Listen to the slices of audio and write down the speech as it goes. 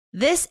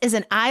This is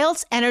an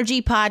IELTS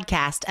Energy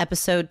Podcast,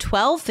 episode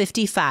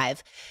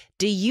 1255.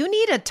 Do you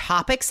need a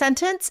topic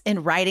sentence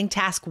in writing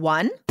task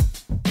 1?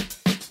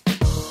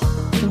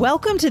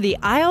 Welcome to the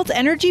IELTS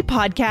Energy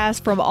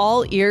Podcast from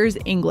All Ears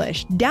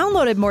English,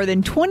 downloaded more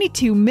than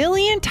 22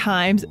 million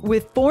times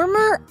with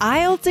former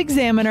IELTS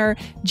examiner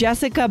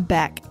Jessica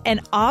Beck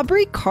and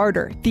Aubrey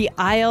Carter, the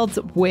IELTS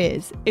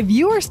whiz. If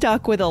you are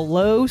stuck with a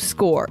low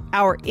score,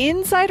 our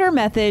Insider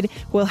Method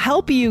will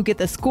help you get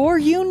the score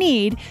you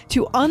need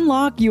to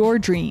unlock your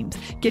dreams.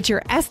 Get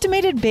your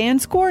estimated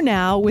band score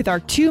now with our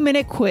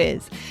 2-minute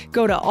quiz.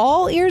 Go to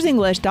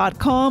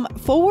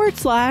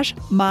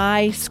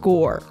allearsenglish.com/my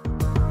score.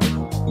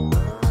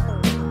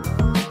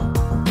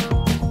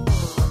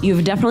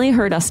 You've definitely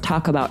heard us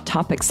talk about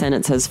topic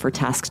sentences for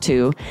Task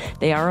 2.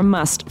 They are a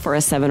must for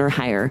a 7 or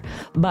higher.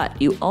 But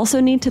you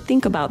also need to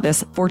think about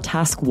this for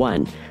Task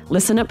 1.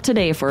 Listen up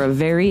today for a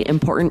very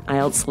important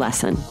IELTS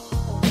lesson.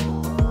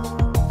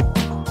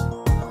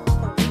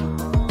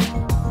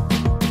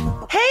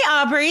 Hey,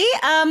 Aubrey.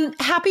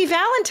 Happy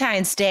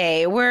Valentine's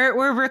Day.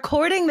 We're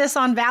recording this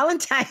on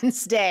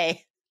Valentine's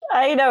Day.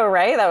 I know,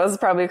 right? That was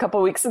probably a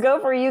couple weeks ago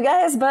for you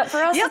guys, but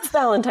for us, It's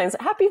Valentine's.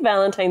 Happy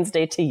Valentine's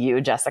Day to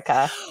you,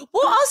 Jessica.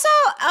 Well,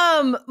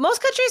 also,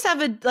 most countries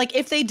have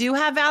if they do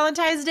have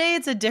Valentine's Day,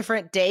 it's a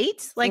different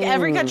date.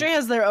 Every country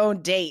has their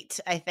own date,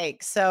 I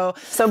think. So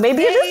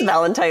maybe it is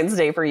Valentine's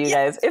Day for you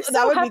guys. If so,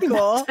 that would happy be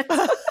cool.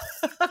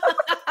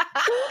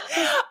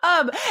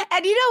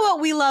 And you know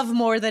what we love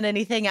more than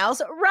anything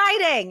else?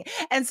 Writing.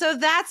 And so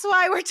that's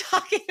why we're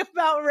talking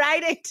about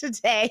writing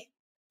today.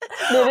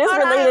 It is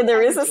related.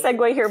 There is a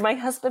segue here. My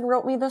husband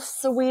wrote me the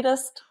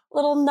sweetest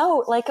little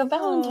note, like a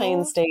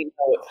Valentine's Day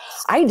note.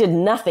 I did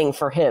nothing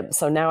for him,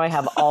 so now I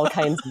have all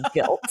kinds of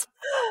guilt.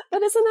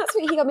 But isn't that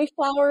sweet? He got me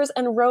flowers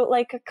and wrote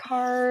like a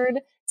card,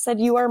 said,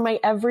 "You are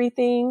my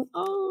everything."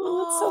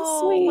 Oh, that's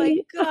so sweet. Oh my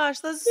gosh,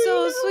 that's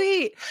so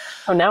sweet.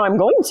 So now I'm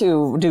going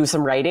to do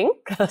some writing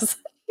because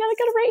I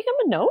got to write him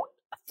a note.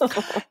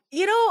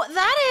 You know,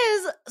 that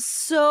is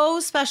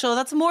so special.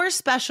 That's more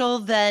special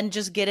than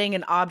just getting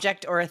an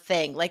object or a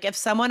thing. Like if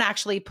someone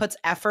actually puts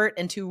effort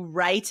into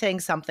writing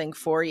something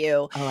for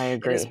you. Oh, I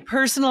agree. It is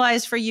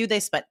personalized for you. They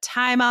spent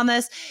time on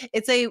this.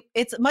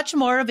 It's much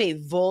more of a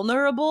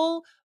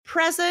vulnerable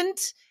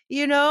present,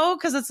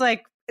 because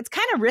it's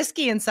kind of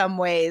risky in some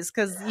ways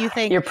because you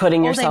think you're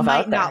putting yourself they out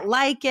might there. not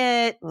like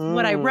it,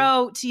 what I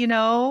wrote,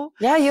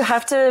 Yeah, you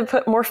have to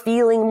put more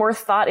feeling, more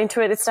thought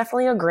into it. It's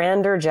definitely a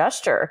grander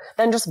gesture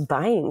than just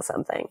buying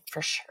something,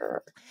 for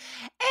sure.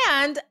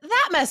 And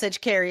that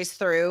message carries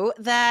through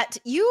that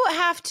you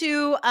have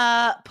to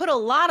put a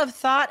lot of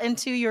thought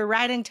into your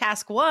writing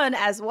task 1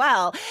 as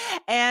well.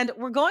 And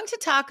we're going to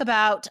talk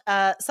about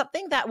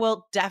something that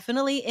will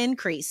definitely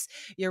increase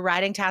your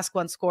writing task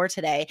 1 score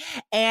today.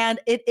 And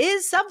it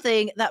is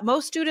something that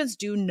most students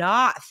do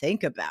not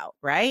think about,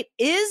 right?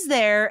 Is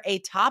there a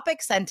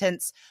topic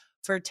sentence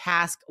for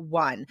task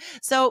 1?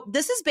 So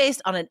this is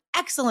based on an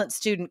excellent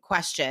student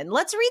question.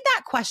 Let's read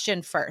that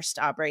question first,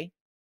 Aubrey.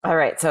 All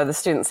right. So the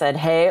student said,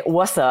 "Hey,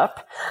 what's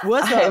up?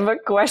 I have a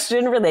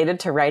question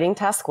related to writing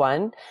task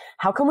 1.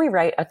 How can we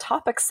write a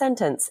topic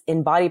sentence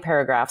in body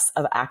paragraphs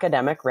of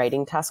academic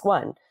writing task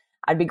 1?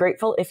 I'd be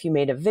grateful if you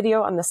made a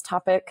video on this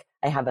topic.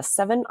 I have a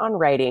 7 on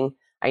writing.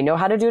 I know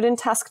how to do it in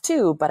task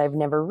 2, but I've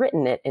never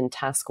written it in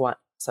task 1.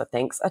 So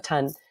thanks a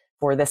ton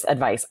for this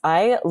advice."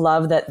 I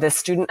love that this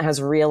student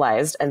has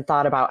realized and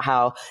thought about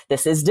how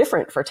this is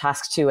different for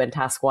task 2 and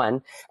task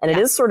 1. And it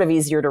is sort of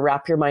easier to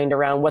wrap your mind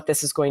around what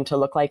this is going to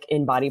look like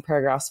in body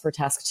paragraphs for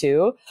task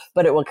 2.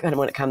 But when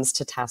it comes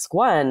to task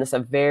 1, it's a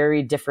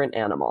very different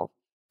animal.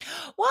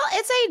 Well,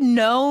 it's a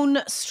known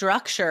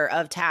structure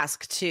of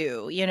task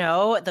 2,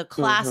 the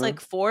classic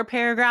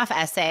 4-paragraph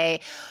essay.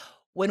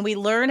 When we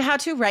learn how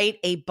to write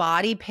a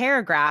body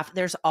paragraph,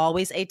 there's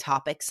always a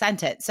topic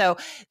sentence. So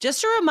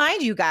just to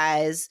remind you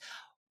guys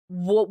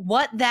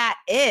what that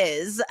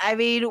is,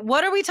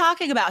 what are we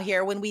talking about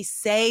here when we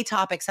say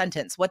topic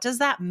sentence? What does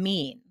that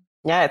mean?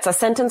 Yeah, it's a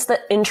sentence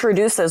that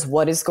introduces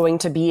what is going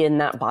to be in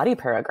that body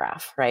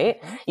paragraph,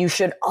 right? You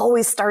should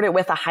always start it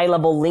with a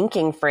high-level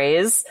linking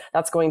phrase.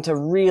 That's going to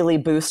really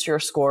boost your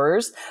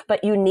scores.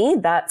 But you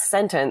need that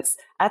sentence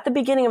at the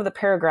beginning of the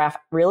paragraph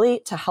really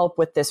to help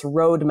with this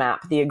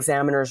roadmap the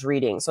examiner's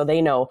reading so they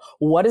know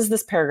what is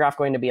this paragraph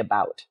going to be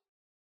about.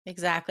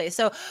 Exactly.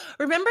 So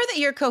remember that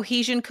your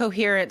cohesion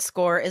coherence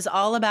score is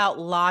all about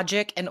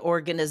logic and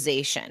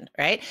organization,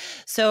 right?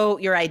 So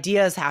your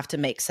ideas have to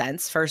make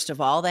sense. First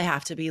of all, they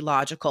have to be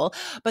logical.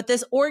 But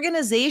this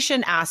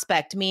organization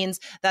aspect means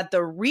that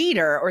the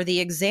reader or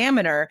the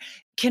examiner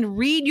can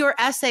read your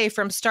essay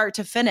from start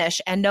to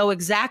finish and know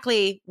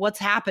exactly what's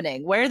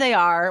happening, where they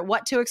are,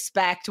 what to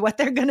expect, what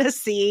they're going to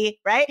see,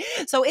 right?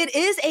 So it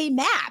is a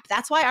map.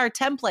 That's why our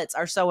templates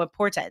are so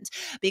important,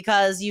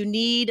 because you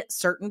need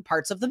certain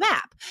parts of the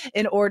map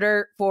in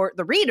order for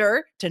the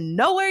reader to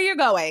know where you're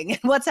going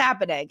and what's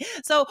happening.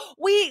 So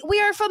we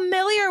are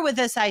familiar with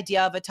this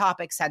idea of a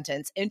topic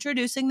sentence,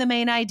 introducing the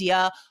main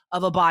idea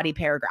of a body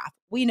paragraph.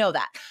 We know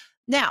that.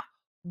 Now,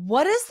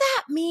 what does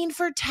that mean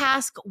for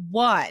task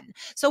 1?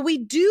 So we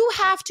do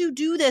have to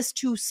do this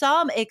to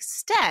some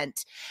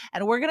extent,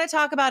 and we're going to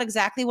talk about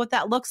exactly what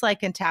that looks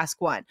like in task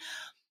 1.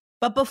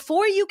 But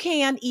before you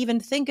can even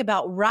think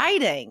about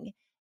writing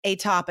a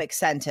topic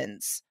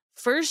sentence,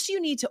 first you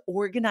need to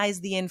organize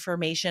the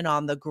information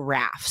on the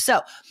graph.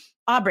 So,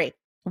 Aubrey,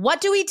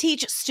 what do we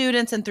teach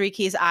students in 3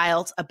 Keys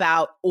IELTS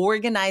about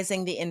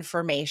organizing the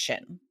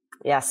information?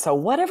 Yeah, so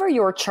whatever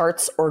your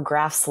charts or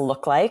graphs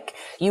look like,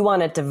 you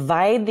want to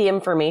divide the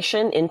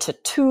information into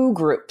 2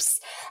 groups.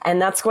 And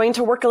that's going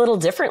to work a little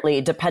differently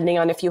depending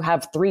on if you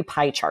have 3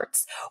 pie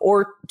charts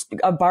or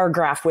a bar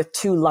graph with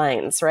 2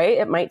 lines, right?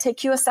 It might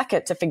take you a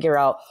second to figure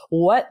out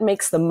what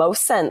makes the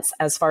most sense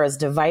as far as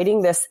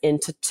dividing this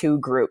into 2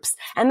 groups.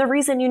 And the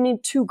reason you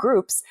need 2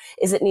 groups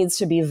is it needs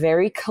to be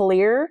very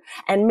clear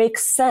and make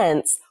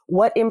sense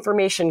what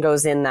information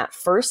goes in that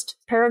first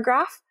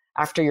paragraph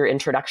after your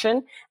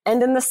introduction,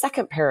 and in the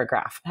second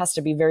paragraph. It has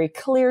to be very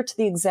clear to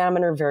the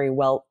examiner, very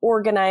well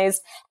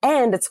organized,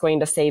 and it's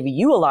going to save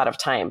you a lot of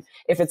time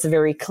if it's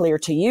very clear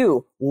to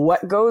you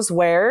what goes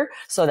where,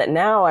 so that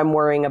now I'm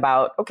worrying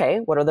about, okay,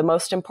 what are the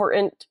most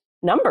important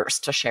numbers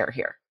to share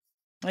here?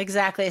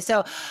 Exactly.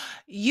 So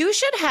you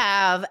should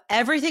have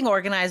everything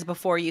organized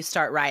before you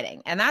start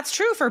writing. And that's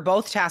true for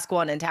both task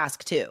 1 and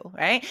task 2,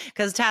 right?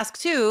 Because task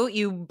 2,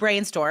 you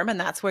brainstorm, and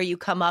that's where you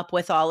come up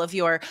with all of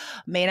your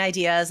main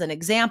ideas and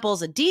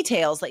examples and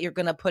details that you're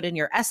going to put in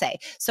your essay.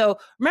 So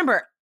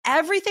remember,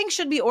 everything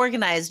should be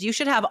organized. You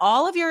should have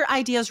all of your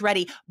ideas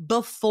ready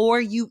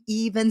before you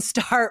even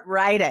start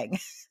writing.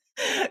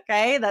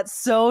 Okay, that's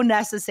so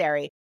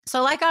necessary.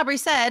 So like Aubrey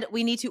said,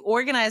 we need to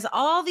organize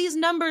all these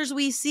numbers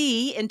we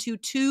see into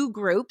 2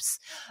 groups,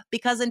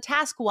 because in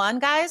task 1,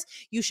 guys,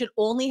 you should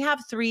only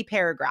have 3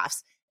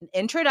 paragraphs, an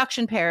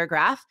introduction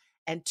paragraph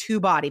and 2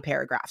 body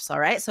paragraphs. All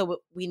right. So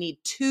we need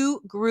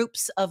 2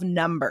 groups of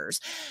numbers.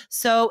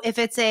 So if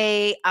it's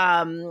there's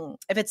a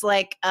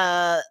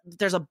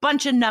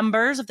bunch of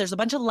numbers, if there's a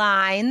bunch of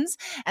lines,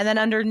 and then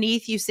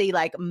underneath you see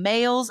like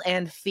males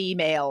and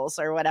females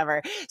or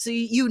whatever. So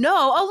you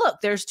know, oh, look,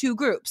 there's 2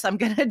 groups. I'm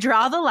going to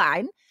draw the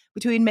line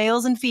between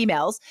males and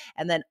females,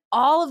 and then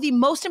all of the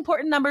most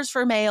important numbers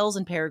for males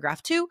in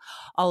paragraph 2,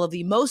 all of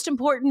the most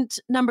important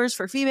numbers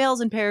for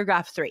females in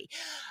paragraph 3.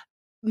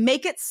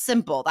 Make it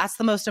simple. That's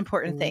the most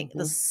important thing.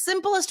 The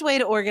simplest way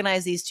to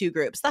organize these 2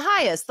 groups, the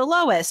highest, the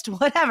lowest,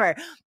 whatever,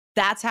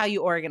 that's how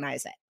you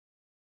organize it.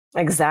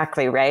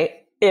 Exactly, right?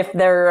 If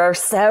there are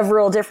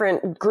several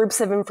different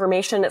groups of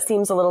information, it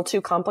seems a little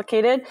too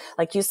complicated.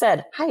 Like you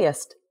said,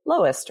 highest,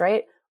 lowest,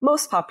 right?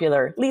 Most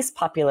popular, least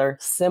popular,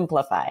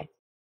 simplify.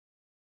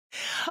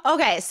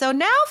 Okay, so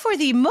now for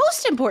the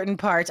most important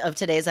part of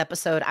today's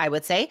episode, I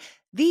would say,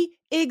 the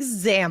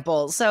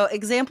examples. So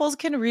examples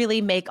can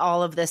really make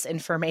all of this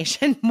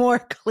information more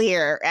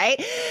clear, right?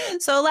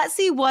 So let's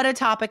see what a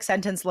topic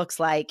sentence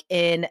looks like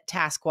in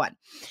task 1.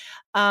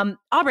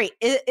 Aubrey,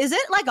 is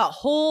it like a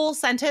whole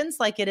sentence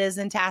like it is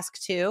in task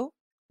 2?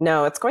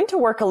 No, it's going to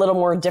work a little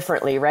more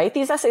differently, right?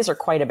 These essays are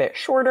quite a bit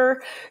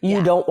shorter.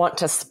 You don't want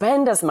to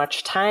spend as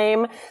much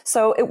time.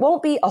 So it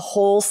won't be a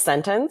whole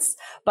sentence,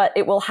 but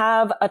it will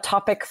have a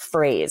topic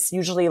phrase,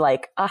 usually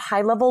like a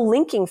high-level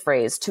linking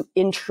phrase to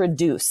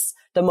introduce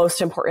the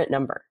most important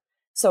number.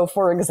 So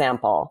for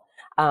example,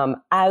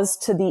 as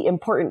to the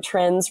important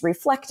trends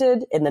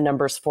reflected in the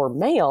numbers for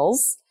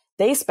males,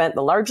 they spent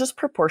the largest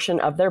proportion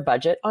of their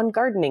budget on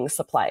gardening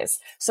supplies.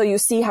 So you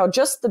see how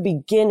just the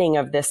beginning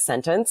of this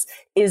sentence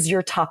is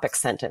your topic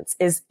sentence,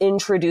 is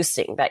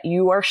introducing that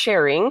you are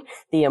sharing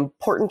the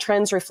important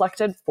trends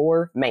reflected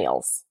for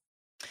males.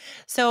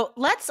 So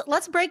let's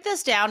break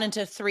this down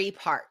into 3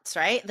 parts,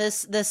 right?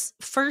 This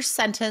first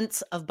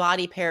sentence of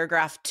body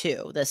paragraph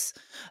 2, this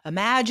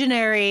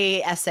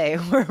imaginary essay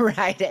we're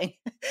writing,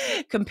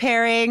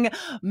 comparing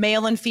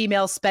male and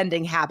female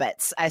spending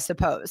habits, I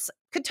suppose.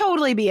 Could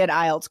totally be an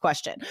IELTS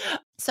question.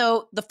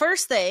 So the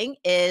first thing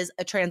is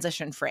a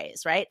transition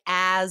phrase, right?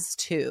 As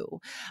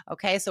to.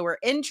 Okay, so we're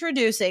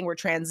introducing, we're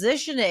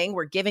transitioning,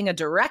 we're giving a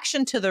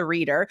direction to the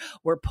reader,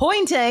 we're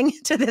pointing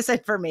to this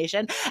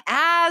information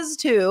as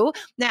to.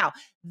 Now,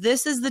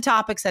 this is the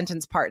topic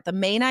sentence part, the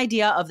main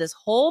idea of this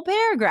whole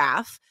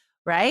paragraph,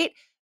 right?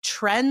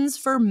 Trends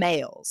for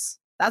males.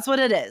 That's what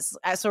it is.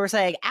 So we're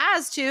saying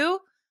as to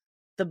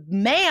the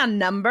man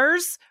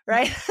numbers,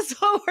 right? That's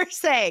what we're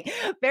saying.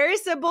 Very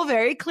simple,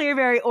 very clear,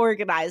 very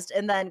organized,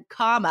 and then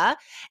comma.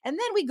 And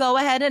then we go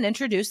ahead and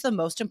introduce the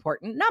most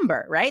important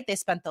number, right? They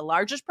spent the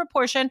largest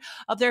proportion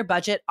of their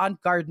budget on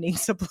gardening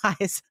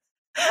supplies.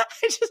 I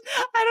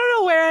don't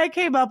know where I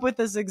came up with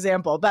this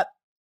example, but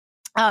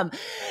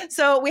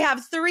so we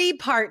have 3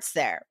 parts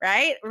there,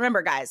 right?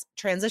 Remember, guys,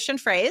 transition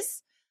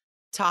phrase,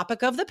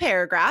 topic of the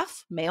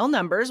paragraph, male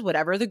numbers,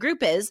 whatever the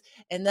group is,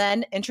 and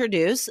then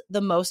introduce the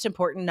most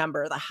important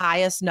number, the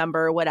highest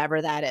number, whatever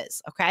that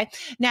is. Okay.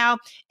 Now,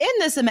 in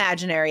this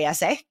imaginary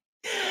essay,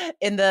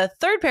 In the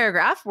third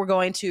paragraph, we're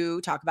going to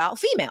talk about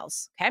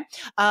females. Okay.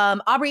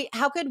 Aubrey,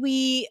 how could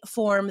we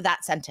form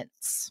that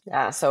sentence?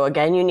 Yeah. So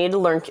again, you need to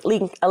learn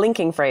a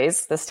linking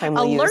phrase. This time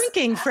we'll use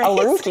linking phrase. A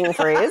linking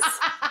phrase.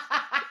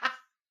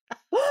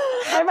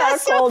 I've had a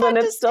cold and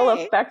it's still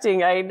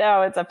affecting. I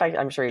know it's affecting.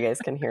 I'm sure you guys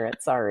can hear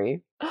it.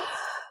 Sorry.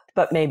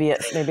 But maybe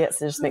it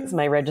just makes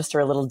my register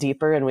a little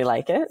deeper and we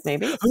like it.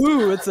 Maybe.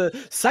 Ooh, it's a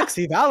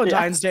sexy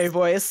Valentine's Day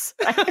voice.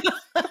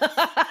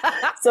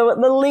 So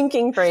the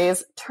linking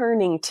phrase,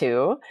 turning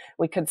to,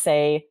 we could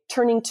say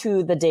turning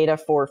to the data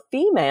for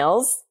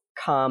females,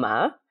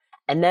 comma,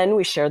 and then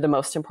we share the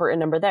most important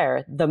number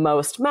there. The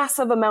most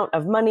massive amount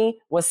of money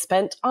was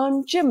spent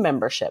on gym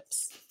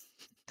memberships.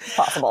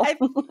 Possible. I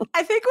think when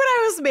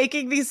I was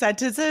making these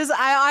sentences,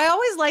 I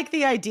always like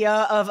the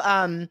idea of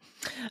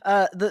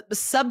the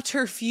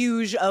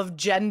subterfuge of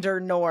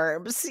gender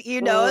norms,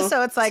 you know?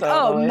 So it's like,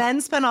 totally.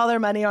 Men spend all their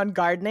money on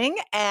gardening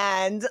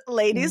and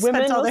ladies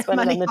spend all their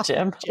money on the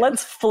gym.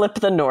 Let's flip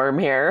the norm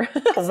here.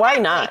 Why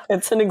not?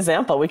 It's an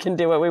example. We can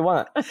do what we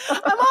want. I'm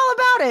all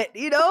about it,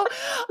 you know?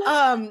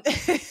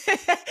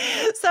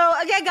 So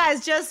again,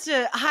 guys, just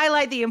to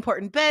highlight the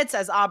important bits,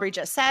 as Aubrey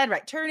just said,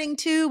 right, turning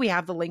to, we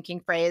have the linking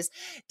phrase,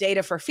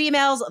 data for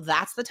females,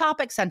 that's the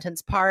topic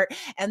sentence part.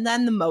 And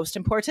then the most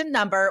important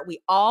number, we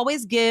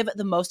always give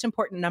the most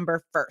important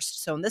number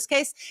first. So in this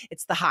case,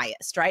 it's the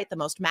highest, right? The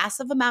most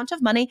massive amount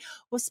of money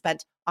was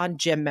spent on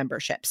gym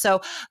membership.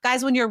 So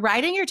guys, when you're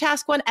writing your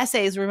Task 1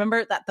 essays,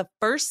 remember that the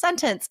first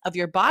sentence of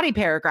your body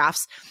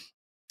paragraphs,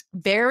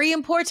 very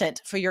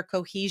important for your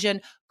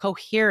cohesion,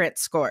 coherence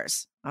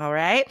scores. All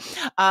right.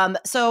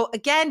 So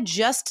again,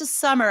 just to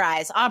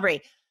summarize,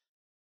 Aubrey,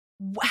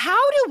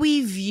 how do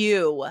we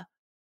view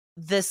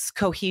this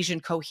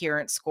cohesion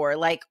coherence score?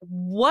 Like,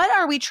 what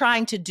are we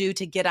trying to do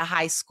to get a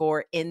high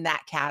score in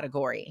that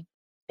category?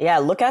 Yeah,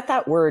 look at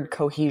that word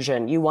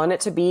cohesion. You want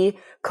it to be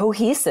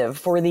cohesive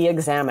for the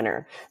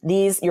examiner.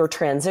 Your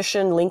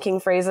transition linking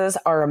phrases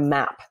are a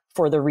map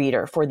for the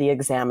reader, for the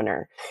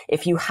examiner.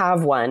 If you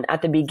have one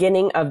at the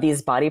beginning of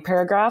these body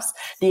paragraphs,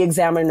 the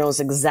examiner knows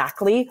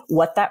exactly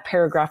what that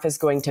paragraph is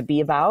going to be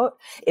about.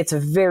 It's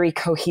very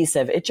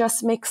cohesive. It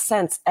just makes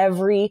sense.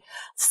 Every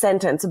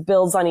sentence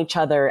builds on each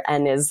other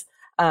and is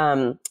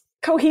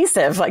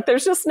cohesive. Like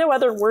there's just no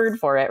other word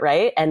for it,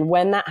 right? And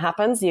when that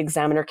happens, the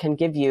examiner can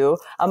give you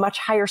a much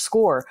higher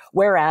score.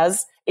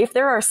 Whereas if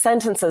there are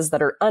sentences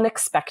that are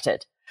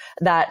unexpected,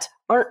 that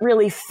aren't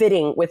really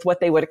fitting with what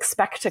they would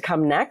expect to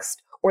come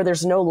next, or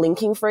there's no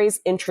linking phrase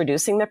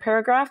introducing the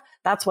paragraph,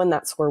 that's when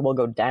that score will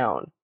go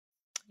down.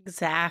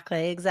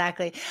 Exactly.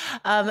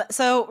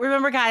 So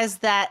remember, guys,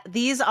 that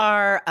these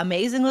are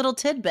amazing little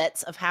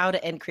tidbits of how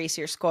to increase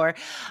your score.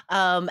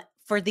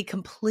 For the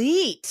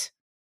complete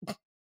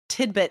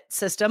tidbit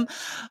system,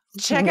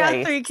 check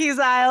out 3 Keys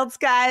IELTS,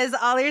 guys.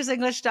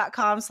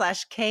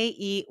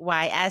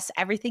 allearsenglish.com/KEYS.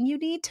 Everything you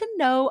need to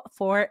know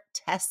for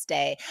test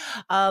day.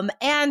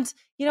 And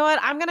you know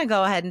what? I'm going to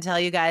go ahead and tell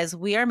you guys,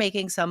 we are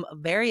making some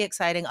very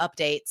exciting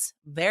updates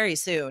very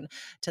soon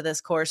to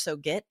this course. So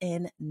get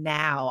in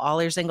now.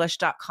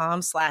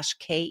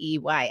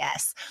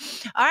 allearsenglish.com/KEYS.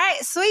 All right,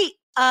 sweet.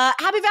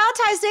 Happy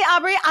Valentine's Day,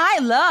 Aubrey. I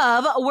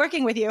love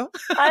working with you.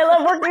 I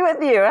love working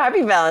with you.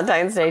 Happy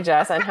Valentine's Day,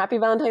 Jess. And happy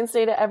Valentine's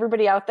Day to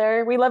everybody out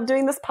there. We love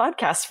doing this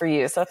podcast for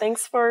you. So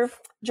thanks for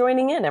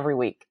joining in every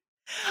week.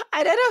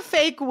 I did a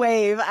fake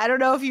wave. I don't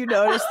know if you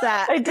noticed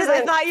that. Because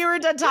I thought you were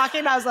done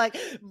talking. I was like,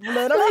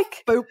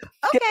 boop.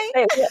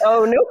 Okay.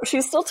 Oh, nope.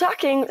 She's still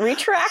talking.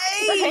 Retract.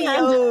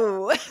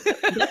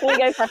 Definitely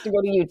guys have to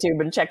go to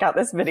YouTube and check out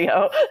this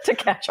video to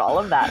catch all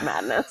of that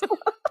madness.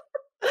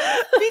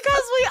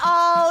 Because we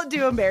all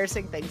do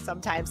embarrassing things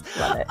sometimes.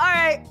 Love it. All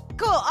right,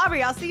 cool.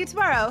 Aubrey, I'll see you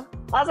tomorrow.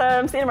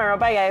 Awesome. See you tomorrow.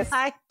 Bye, guys.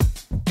 Bye.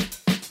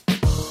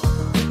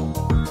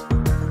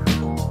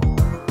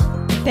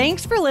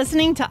 Thanks for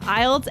listening to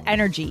IELTS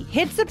Energy.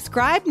 Hit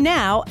subscribe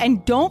now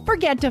and don't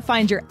forget to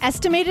find your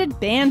estimated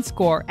band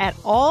score at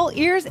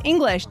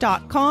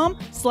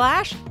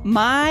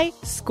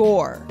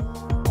allearsenglish.com/myscore.